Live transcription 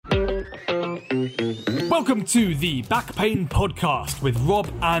Welcome to the Back Pain Podcast with Rob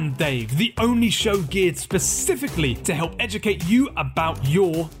and Dave, the only show geared specifically to help educate you about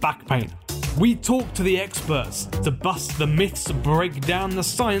your back pain. We talk to the experts to bust the myths, break down the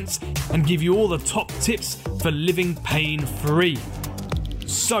science, and give you all the top tips for living pain-free.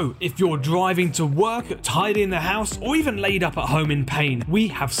 So, if you're driving to work, tidying the house, or even laid up at home in pain, we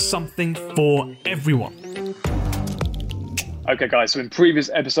have something for everyone. Okay, guys, so in previous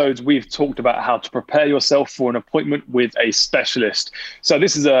episodes, we've talked about how to prepare yourself for an appointment with a specialist. So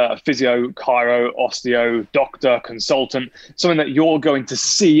this is a physio, chiro, osteo, doctor, consultant, something that you're going to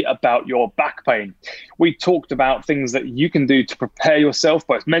see about your back pain. We talked about things that you can do to prepare yourself,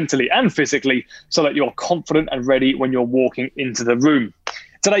 both mentally and physically, so that you're confident and ready when you're walking into the room.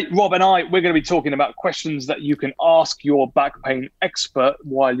 Today, Rob and I, we're going to be talking about questions that you can ask your back pain expert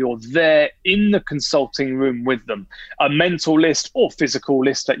while you're there in the consulting room with them. A mental list or physical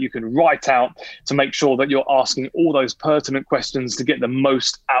list that you can write out to make sure that you're asking all those pertinent questions to get the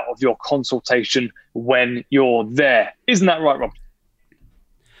most out of your consultation when you're there. Isn't that right, Rob?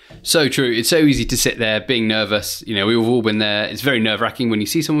 So true. It's so easy to sit there being nervous. You know, we've all been there. It's very nerve-wracking when you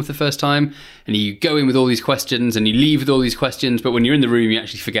see someone for the first time and you go in with all these questions and you leave with all these questions, but when you're in the room, you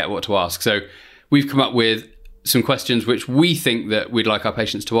actually forget what to ask. So we've come up with some questions which we think that we'd like our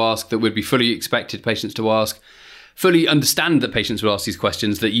patients to ask, that would be fully expected patients to ask, fully understand that patients will ask these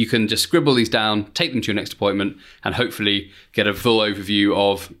questions, that you can just scribble these down, take them to your next appointment, and hopefully get a full overview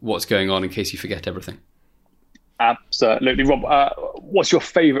of what's going on in case you forget everything. Absolutely. Rob, what's your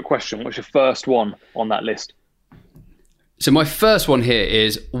favourite question? What's your first one on that list? So my first one here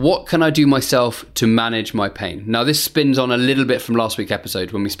is, what can I do myself to manage my pain? Now, this spins on a little bit from last week's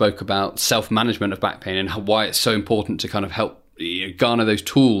episode when we spoke about self-management of back pain and why it's so important to kind of help garner those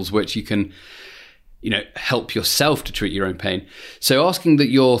tools which you can help yourself to treat your own pain. So asking that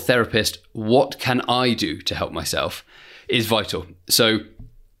your therapist, what can I do to help myself, is vital.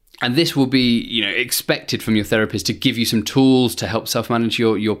 And this will be, expected from your therapist to give you some tools to help self-manage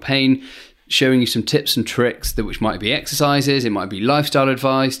your pain, showing you some tips and tricks which might be exercises, it might be lifestyle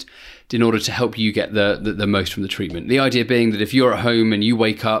advice, in order to help you get the most from the treatment. The idea being that if you're at home and you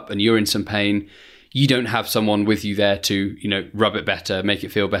wake up and you're in some pain, you don't have someone with you there to, rub it better, make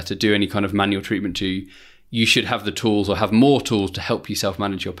it feel better, do any kind of manual treatment to you. You should have the tools or have more tools to help you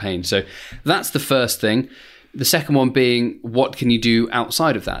self-manage your pain. So that's the first thing. The second one being, what can you do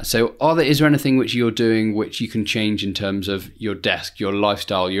outside of that? So is there anything which you're doing which you can change in terms of your desk, your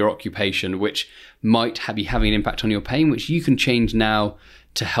lifestyle, your occupation, which might be having an impact on your pain, which you can change now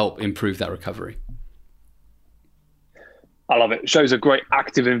to help improve that recovery? I love it. It shows a great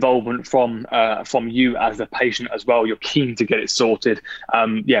active involvement from you as the patient as well. You're keen to get it sorted. What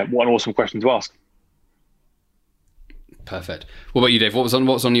an awesome question to ask. Perfect. What about you, Dave? What's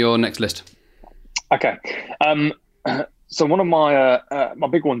on your next list? Okay. So one of my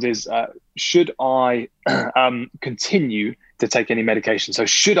big ones is, should I continue to take any medication? So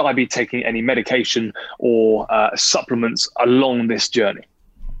should I be taking any medication or supplements along this journey?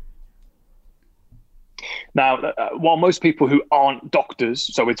 Now, while most people who aren't doctors,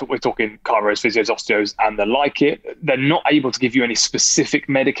 so we're talking chiros, physios, osteos, and the like they're not able to give you any specific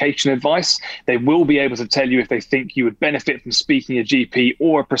medication advice. They will be able to tell you if they think you would benefit from speaking to a GP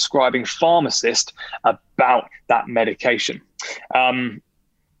or a prescribing pharmacist about that medication.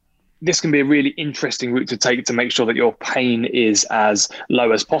 This can be a really interesting route to take to make sure that your pain is as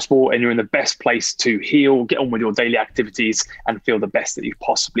low as possible and you're in the best place to heal, get on with your daily activities and feel the best that you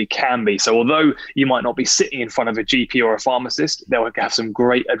possibly can be. So although you might not be sitting in front of a GP or a pharmacist, they'll have some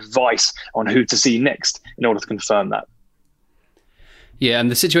great advice on who to see next in order to confirm that. Yeah, and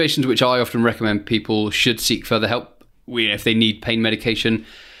the situations which I often recommend people should seek further help if they need pain medication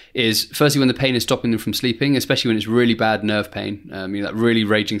is firstly when the pain is stopping them from sleeping, especially when it's really bad nerve pain, that really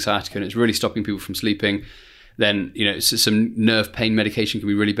raging sciatica and it's really stopping people from sleeping, then some nerve pain medication can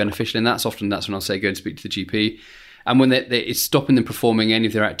be really beneficial in that. So often that's when I'll say go and speak to the GP. And when it's stopping them performing any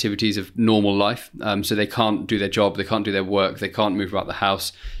of their activities of normal life, so they can't do their job, they can't do their work, they can't move about the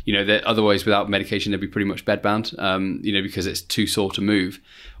house. Otherwwise without medication they'd be pretty much bedbound, because it's too sore to move.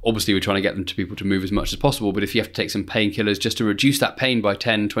 Obviously, we're trying to get people to move as much as possible, but if you have to take some painkillers just to reduce that pain by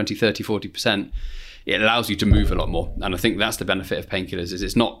 10, 20, 30, 40%, it allows you to move a lot more. And I think that's the benefit of painkillers, is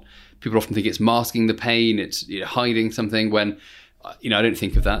it's not, people often think it's masking the pain, it's hiding something, when, I don't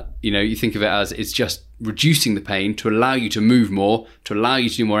think of that. You think of it as it's just reducing the pain to allow you to move more, to allow you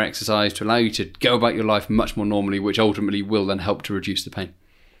to do more exercise, to allow you to go about your life much more normally, which ultimately will then help to reduce the pain.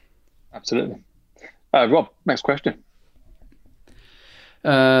 Absolutely. Rob, next question.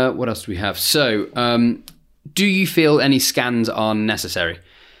 What else do we have? So, do you feel any scans are necessary?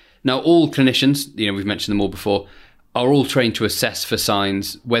 Now, all clinicians, we've mentioned them all before, are all trained to assess for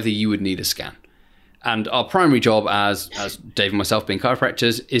signs whether you would need a scan. And our primary job as Dave and myself being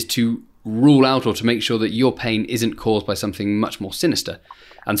chiropractors is to rule out or to make sure that your pain isn't caused by something much more sinister.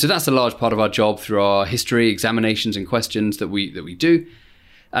 And so that's a large part of our job through our history, examinations and questions that we do.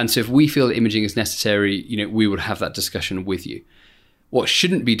 And so if we feel that imaging is necessary, we would have that discussion with you. What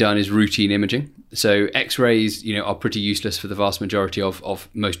shouldn't be done is routine imaging. So x-rays, are pretty useless for the vast majority of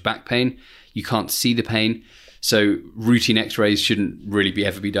most back pain. You can't see the pain. So routine x-rays shouldn't really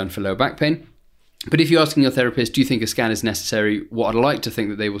ever be done for lower back pain. But if you're asking your therapist, do you think a scan is necessary? What I'd like to think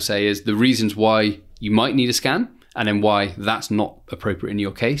that they will say is the reasons why you might need a scan, and then why that's not appropriate in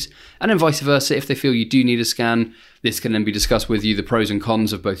your case. And then vice versa, if they feel you do need a scan, this can then be discussed with you, the pros and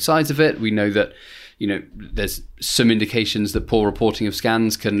cons of both sides of it. We know that, there's some indications that poor reporting of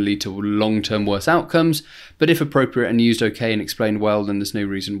scans can lead to long-term worse outcomes. But if appropriate and used okay and explained well, then there's no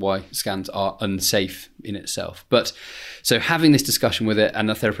reason why scans are unsafe in itself. But so having this discussion with it, and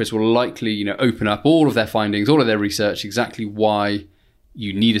the therapist will likely, open up all of their findings, all of their research, exactly why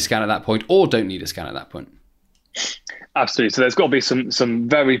you need a scan at that point or don't need a scan at that point. Absolutely. So there's got to be some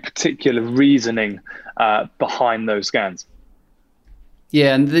very particular reasoning behind those scans.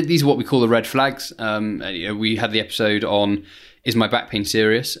 Yeah, and these are what we call the red flags. We had the episode on is my back pain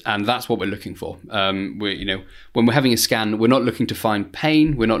serious, and that's what we're looking for. When we're having a scan, we're not looking to find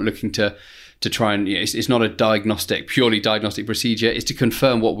pain. We're not looking to try and it's not a purely diagnostic procedure. It's to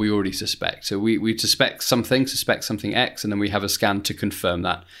confirm what we already suspect. So we suspect something X, and then we have a scan to confirm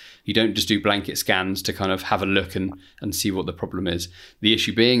that. You don't just do blanket scans to kind of have a look and see what the problem is. The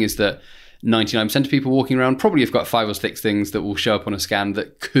issue being is that 99% of people walking around probably have got 5 or 6 things that will show up on a scan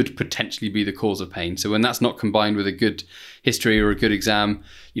that could potentially be the cause of pain. So when that's not combined with a good history or a good exam,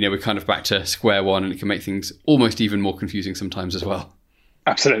 we're kind of back to square one, and it can make things almost even more confusing sometimes as well.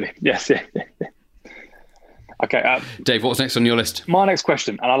 Absolutely. Yes. Yeah. Okay. Dave, what's next on your list? My next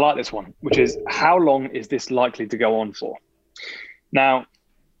question, and I like this one, which is how long is this likely to go on for? Now,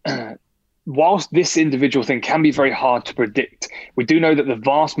 whilst this individual thing can be very hard to predict, we do know that the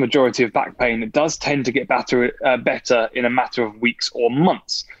vast majority of back pain does tend to get better in a matter of weeks or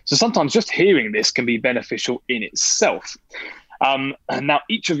months. So sometimes just hearing this can be beneficial in itself. And now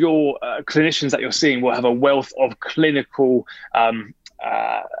each of your clinicians that you're seeing will have a wealth of clinical and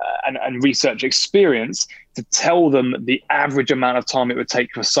research experience to tell them the average amount of time it would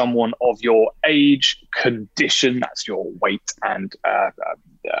take for someone of your age, condition, that's your weight and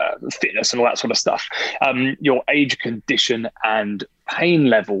fitness and all that sort of stuff, your age, condition and pain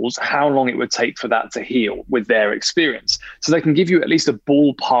levels, how long it would take for that to heal with their experience. So they can give you at least a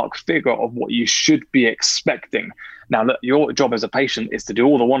ballpark figure of what you should be expecting. Now, look, your job as a patient is to do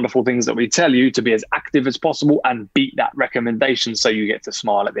all the wonderful things that we tell you, to be as active as possible and beat that recommendation so you get to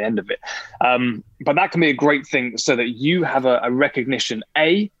smile at the end of it. But that can be a great thing so that you have a recognition,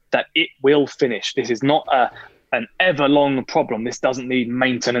 that it will finish. This is not an ever-long problem. This doesn't need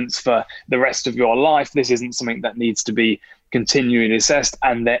maintenance for the rest of your life. This isn't something that needs to be continually assessed,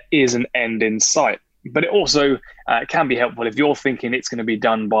 and there is an end in sight. But it also can be helpful if you're thinking it's going to be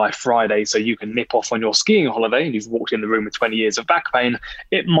done by Friday so you can nip off on your skiing holiday and you've walked in the room with 20 years of back pain.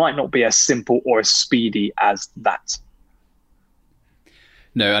 It might not be as simple or as speedy as that.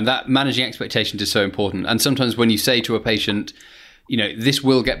 No, and that managing expectations is so important. And sometimes when you say to a patient, this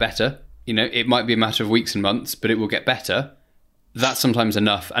will get better, it might be a matter of weeks and months, but it will get better. That's sometimes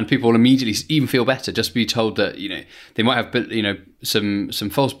enough, and people will immediately even feel better just be told that they might have some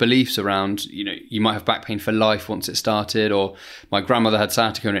false beliefs around you might have back pain for life once it started, or my grandmother had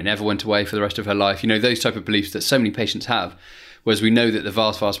sciatica and it never went away for the rest of her life. Those type of beliefs that so many patients have, whereas we know that the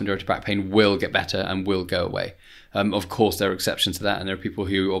vast majority of back pain will get better and will go away. Of course, there are exceptions to that, and there are people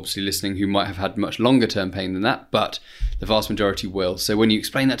who obviously listening who might have had much longer term pain than that, but the vast majority will. So when you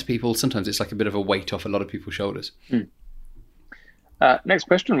explain that to people, sometimes it's like a bit of a weight off a lot of people's shoulders. Next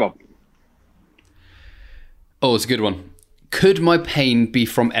question, Rob. Oh, it's a good one. Could my pain be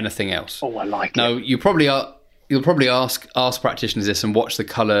from anything else? Oh, I like it. Now, you'll probably ask practitioners this and watch the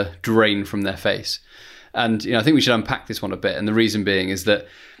colour drain from their face. And I think we should unpack this one a bit. And the reason being is that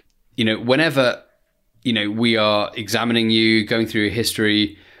whenever we are examining you, going through your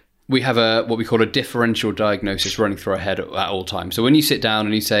history, we have what we call a differential diagnosis running through our head at all times. So when you sit down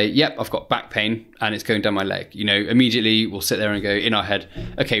and you say, yep, I've got back pain and it's going down my leg, immediately we'll sit there and go in our head,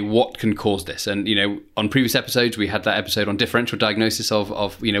 okay, what can cause this? And, on previous episodes, we had that episode on differential diagnosis of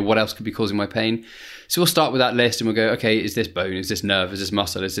what else could be causing my pain. So we'll start with that list and we'll go, okay, is this bone? Is this nerve? Is this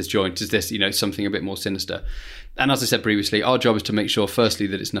muscle? Is this joint? Is this, something a bit more sinister? And as I said previously, our job is to make sure, firstly,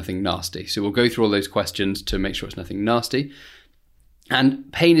 that it's nothing nasty. So we'll go through all those questions to make sure it's nothing nasty.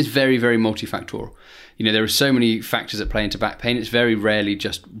 And pain is very, very multifactorial. There are so many factors that play into back pain. It's very rarely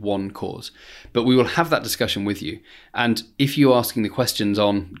just one cause. But we will have that discussion with you. And if you're asking the questions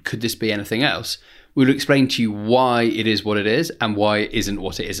on, could this be anything else? We'll explain to you why it is what it is and why it isn't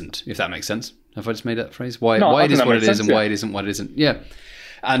what it isn't, if that makes sense. Have I just made that phrase? Why it is what it is and why it isn't what it isn't. Yeah.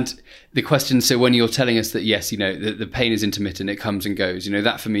 And the question, so when you're telling us that, yes, the pain is intermittent, it comes and goes,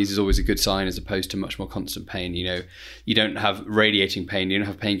 that for me is always a good sign as opposed to much more constant pain. You don't have radiating pain, you don't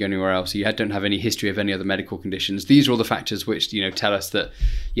have pain going anywhere else, you don't have any history of any other medical conditions. These are all the factors which, tell us that,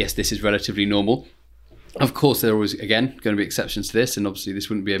 yes, this is relatively normal. Of course, there are always, again, going to be exceptions to this, and obviously this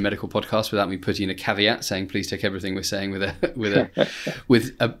wouldn't be a medical podcast without me putting in a caveat saying, please take everything we're saying with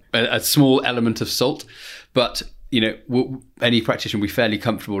a small element of salt. But any practitioner will be fairly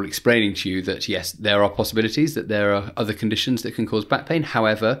comfortable explaining to you that, yes, there are possibilities, that there are other conditions that can cause back pain.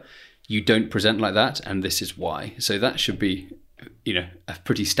 However, you don't present like that, and this is why. So that should be, a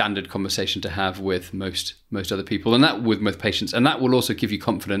pretty standard conversation to have with most other people, and that with most patients. And that will also give you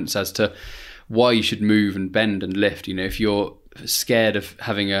confidence as to why you should move and bend and lift. If you're scared of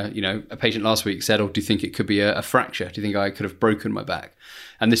having a patient last week said, oh, do you think it could be a fracture? Do you think I could have broken my back?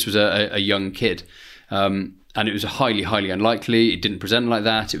 And this was a young kid. And it was highly, highly unlikely. It didn't present like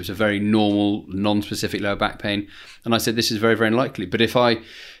that. It was a very normal, non-specific lower back pain. And I said, this is very, very unlikely. But if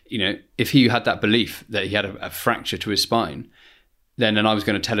he had that belief that he had a fracture to his spine, then I was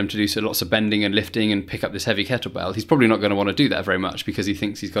going to tell him to do lots of bending and lifting and pick up this heavy kettlebell, he's probably not going to want to do that very much because he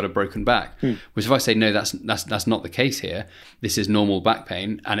thinks he's got a broken back. Whereas if I say, no, that's not the case here. This is normal back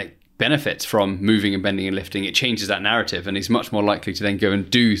pain, and it benefits from moving and bending and lifting. It changes that narrative, and he's much more likely to then go and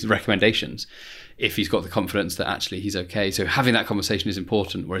do the recommendations if he's got the confidence that actually he's okay. So having that conversation is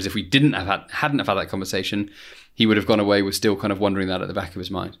important. Whereas if we hadn't have had that conversation, he would have gone away with still kind of wondering that at the back of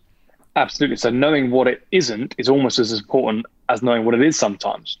his mind. Absolutely. So knowing what it isn't is almost as important as knowing what it is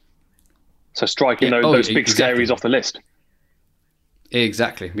sometimes. So striking those big scaries off the list.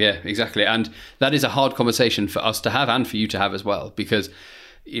 Exactly. Yeah, exactly. And that is a hard conversation for us to have and for you to have as well, because,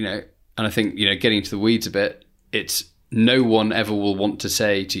 and I think, getting into the weeds a bit, it's no one ever will want to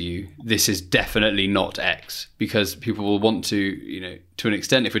say to you, this is definitely not X, because people will want to, to an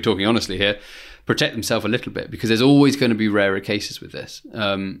extent, if we're talking honestly here, protect themselves a little bit, because there's always going to be rarer cases with this.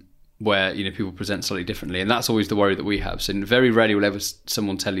 Where people present slightly differently, and that's always the worry that we have. So very rarely will ever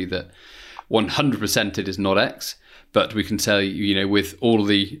someone tell you that 100% it is not X, but we can tell you, with all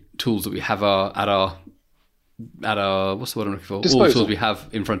the tools that we have at our what's the word I'm looking for? Disposal. All the tools we have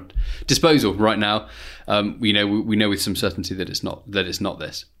in front disposal right now. We know with some certainty that it's not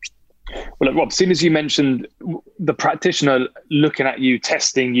this. Well, look, Rob, as soon as you mentioned the practitioner looking at you,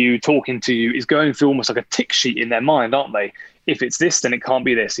 testing you, talking to you, is going through almost like a tick sheet in their mind, aren't they? If it's this, then it can't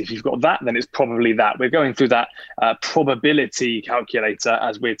be this. If you've got that, then it's probably that. We're going through that probability calculator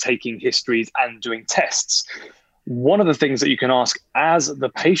as we're taking histories and doing tests. One of the things that you can ask as the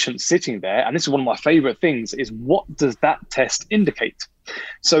patient sitting there, and this is one of my favorite things, is what does that test indicate?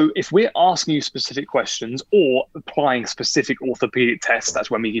 So if we're asking you specific questions or applying specific orthopedic tests,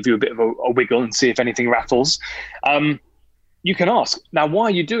 that's when we give you a bit of a wiggle and see if anything rattles. You can ask, now, why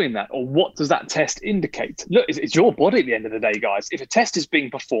are you doing that? Or what does that test indicate? Look, it's your body at the end of the day, guys. If a test is being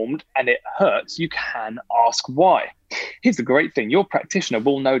performed and it hurts, you can ask why. Here's the great thing. Your practitioner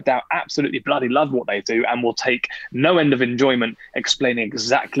will no doubt absolutely bloody love what they do and will take no end of enjoyment explaining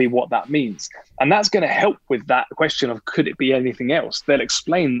exactly what that means. And that's going to help with that question of, could it be anything else? They'll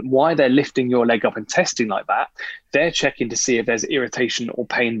explain why they're lifting your leg up and testing like that. They're checking to see if there's irritation or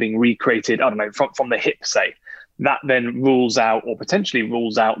pain being recreated, I don't know, from the hip, say. That then rules out or potentially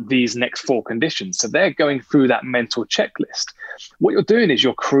rules out these next 4 conditions. So they're going through that mental checklist. What you're doing is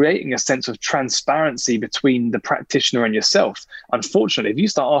you're creating a sense of transparency between the practitioner and yourself. Unfortunately, if you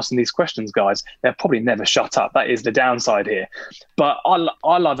start asking these questions, guys, they'll probably never shut up. That is the downside here. But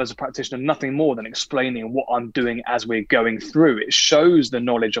I love as a practitioner nothing more than explaining what I'm doing as we're going through. It shows the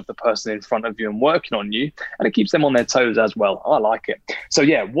knowledge of the person in front of you and working on you, and it keeps them on their toes as well. I like it. So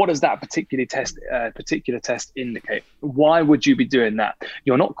yeah, what does that particular test indicate? Why would you be doing that?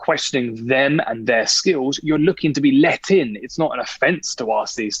 You're not questioning them and their skills. You're looking to be let in. It's not an offense to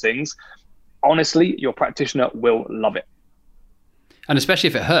ask these things. Honestly, your practitioner will love it. And especially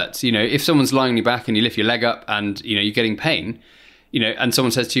if it hurts, if someone's lying on your back and you lift your leg up and, you're getting pain, and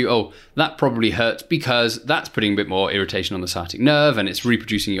someone says to you, oh, that probably hurts because that's putting a bit more irritation on the sciatic nerve and it's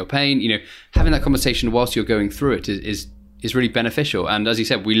reproducing your pain. Having that conversation whilst you're going through it is really beneficial. And as you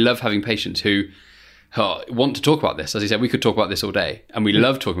said, we love having patients who want to talk about this. As I said, we could talk about this all day, and we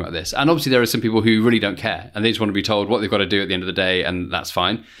love talking about this. And obviously there are some people who really don't care and they just want to be told what they've got to do at the end of the day, and that's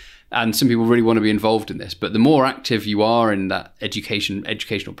fine. And some people really want to be involved in this. But the more active you are in that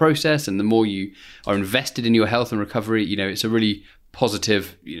educational process, and the more you are invested in your health and recovery, it's a really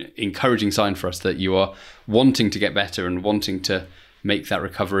positive, encouraging sign for us that you are wanting to get better and wanting to make that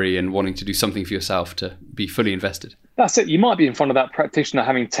recovery and wanting to do something for yourself to be fully invested. That's it. You might be in front of that practitioner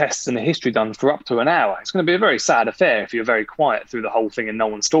having tests and a history done for up to an hour. It's going to be a very sad affair if you're very quiet through the whole thing and no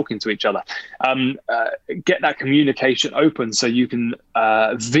one's talking to each other. Get that communication open so you can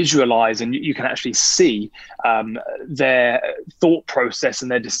visualize and you can actually see their thought process and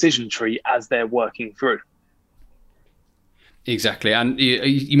their decision tree as they're working through. Exactly. And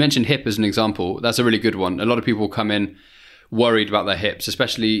you mentioned hip as an example. That's a really good one. A lot of people come in worried about their hips,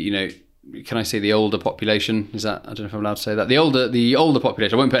 especially, can I say the older population? I don't know if I'm allowed to say that. The older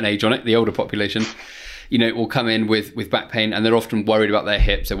population, I won't put an age on it, the older population, will come in with back pain, and they're often worried about their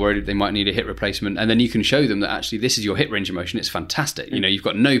hips. They're worried they might need a hip replacement. And then you can show them that actually this is your hip range of motion. It's fantastic. You've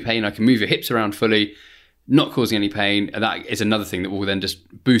got no pain. I can move your hips around fully, not causing any pain. And that is another thing that will then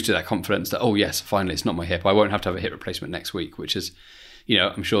just boost that confidence that, oh yes, finally, it's not my hip. I won't have to have a hip replacement next week, which is,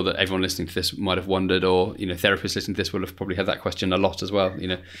 I'm sure that everyone listening to this might have wondered, or, therapists listening to this will have probably had that question a lot as well.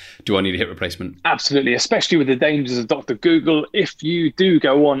 Do I need a hip replacement? Absolutely, especially with the dangers of Dr. Google. If you do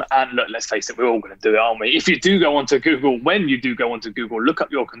go on, and look, let's face it, we're all going to do it, aren't we? If you do go onto Google, when you do go onto Google, look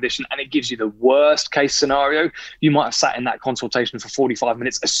up your condition and it gives you the worst case scenario. You might have sat in that consultation for 45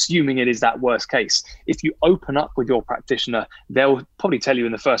 minutes, assuming it is that worst case. If you open up with your practitioner, they'll probably tell you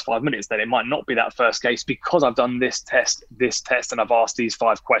in the first 5 minutes that it might not be that first case because I've done this test, and I've asked these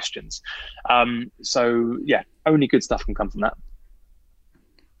 5 questions. So yeah, only good stuff can come from that.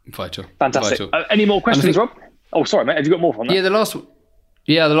 Vital. Fantastic. Vital. Any more questions, Rob? Oh, sorry, mate. Have you got more from that? Yeah,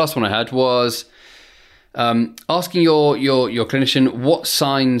 the last one I had was asking your clinician what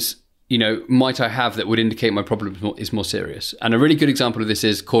signs might I have that would indicate my problem is more serious. And a really good example of this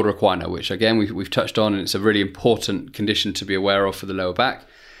is cauda equina, which again we've touched on, and it's a really important condition to be aware of for the lower back.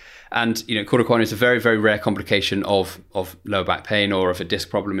 And, cauda equina is a very, very rare complication of lower back pain or of a disc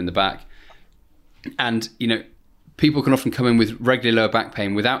problem in the back. And, people can often come in with regular lower back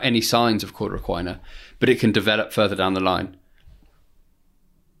pain without any signs of cauda equina, but it can develop further down the line.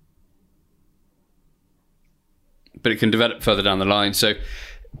 So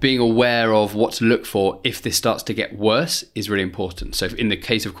being aware of what to look for if this starts to get worse is really important. So in the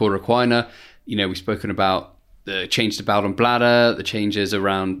case of cauda equina, we've spoken about the change to bowel and bladder, the changes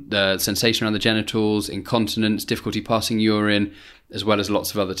around the sensation around the genitals, incontinence, difficulty passing urine, as well as lots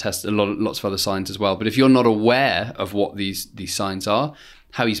of other tests, lots of other signs as well. But if you're not aware of what these signs are,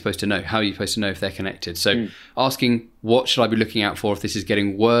 how are you supposed to know? How are you supposed to know if they're connected? So asking, what should I be looking out for if this is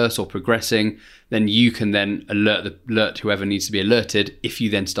getting worse or progressing? Then you can then alert whoever needs to be alerted if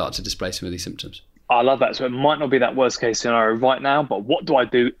you then start to display some of these symptoms. I love that. So it might not be that worst case scenario right now, but what do I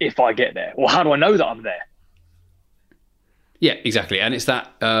do if I get there? Or how do I know that I'm there? Yeah, exactly. And it's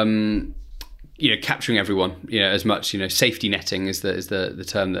that, capturing everyone, as much, safety netting is the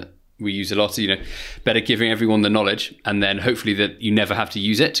term that we use a lot. Better giving everyone the knowledge, and then hopefully that you never have to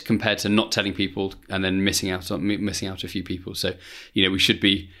use it, compared to not telling people and then missing out a few people. So, we should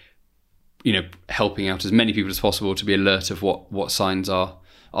be, helping out as many people as possible to be alert of what signs are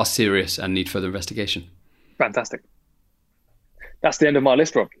serious and need further investigation. Fantastic. That's the end of my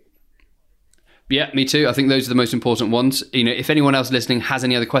list, Rob. Yeah, me too. I think those are the most important ones. If anyone else listening has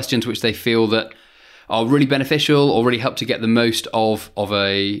any other questions which they feel that are really beneficial or really help to get the most out of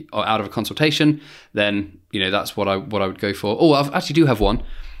a consultation, then that's what I would go for. Oh, I actually do have one,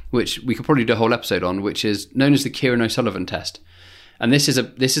 which we could probably do a whole episode on, which is known as the Kieran O'Sullivan test. And this is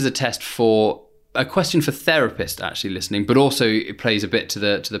a test for a question for therapists actually listening, but also it plays a bit to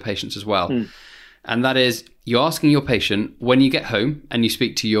the patients as well. And that is, you're asking your patient, when you get home and you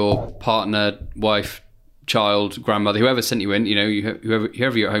speak to your partner, wife, child, grandmother, whoever sent you in, whoever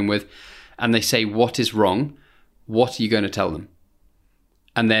you're at home with, and they say, what is wrong? What are you going to tell them?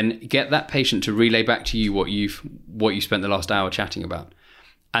 And then get that patient to relay back to you what you spent the last hour chatting about.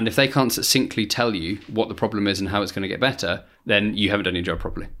 And if they can't succinctly tell you what the problem is and how it's going to get better, then you haven't done your job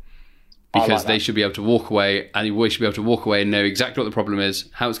properly. Because they should be able to walk away, and we should be able to walk away and know exactly what the problem is,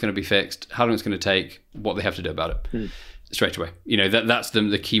 how it's going to be fixed, how long it's going to take, what they have to do about it straight away. That's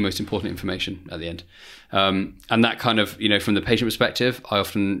the key, most important information at the end. And that kind of, from the patient perspective, I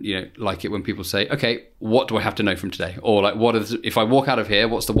often, like it when people say, okay, what do I have to know from today? Or like, if I walk out of here,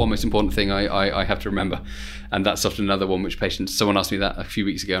 what's the one most important thing I have to remember? And that's often another one which someone asked me that a few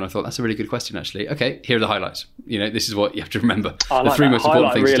weeks ago, and I thought, that's a really good question, actually. Okay, here are the highlights. This is what you have to remember. The 3 most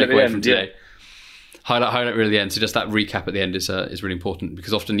important things to take away from today. Highlight really at the end. So just that recap at the end is really important,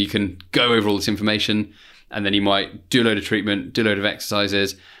 because often you can go over all this information and then you might do a load of treatment, do a load of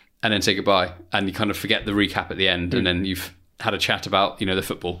exercises, and then say goodbye, and you kind of forget the recap at the end, and then you've had a chat about the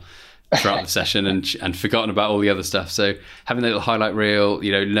football throughout the session and forgotten about all the other stuff. So having a little highlight reel,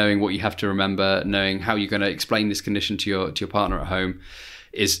 knowing what you have to remember, knowing how you're going to explain this condition to your partner at home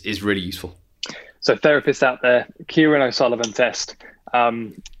is really useful. So therapists out there, Kieran O'Sullivan test.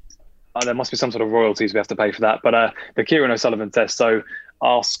 There must be some sort of royalties we have to pay for that, but the Kieran O'Sullivan test. So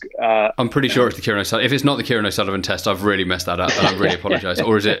ask. I'm pretty sure it's the Kieran O'Sullivan. If it's not the Kieran O'Sullivan test, I've really messed that up, and I really apologise.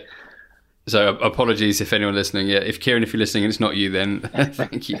 Or is it? So apologies if anyone listening. Yeah, if Kieran, if you're listening and it's not you, then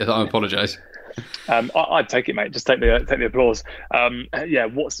thank you. I apologise. I'd take it, mate. Just take the applause.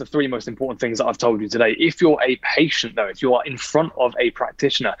 What's the 3 most important things that I've told you today? If you're a patient, though, if you are in front of a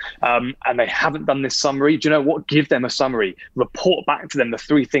practitioner and they haven't done this summary, do you know what? Give them a summary. Report back to them the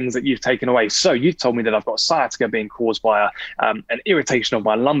 3 things that you've taken away. So you've told me that I've got sciatica being caused by an irritation of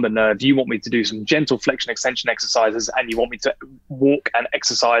my lumbar nerve. You want me to do some gentle flexion extension exercises, and you want me to walk and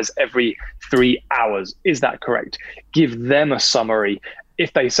exercise every 3 hours. Is that correct? Give them a summary.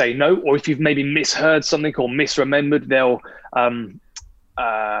 If they say no, or if you've maybe misheard something or misremembered, they'll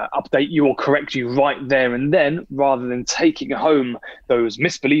update you or correct you right there and then, rather than taking home those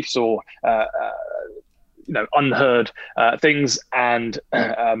misbeliefs or unheard things. And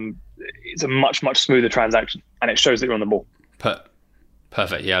it's a much, much smoother transaction, and it shows that you're on the ball.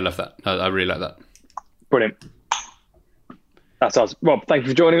 Perfect. Yeah, I love that. I really like that. Brilliant. That's us. Rob, thank you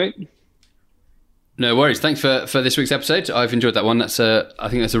for joining me. No worries. Thanks for this week's episode. I've enjoyed that one. I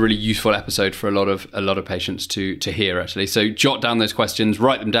think that's a really useful episode for a lot of patients to hear, actually. So jot down those questions,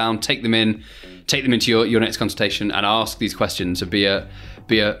 write them down, take them into your next consultation, and ask these questions. And be a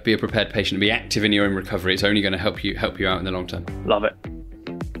prepared patient, be active in your own recovery. It's only going to help you out in the long term. Love it.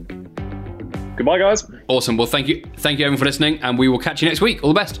 Goodbye, guys. Awesome. Well, thank you everyone for listening, and we will catch you next week.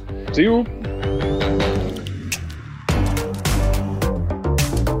 All the best. See you.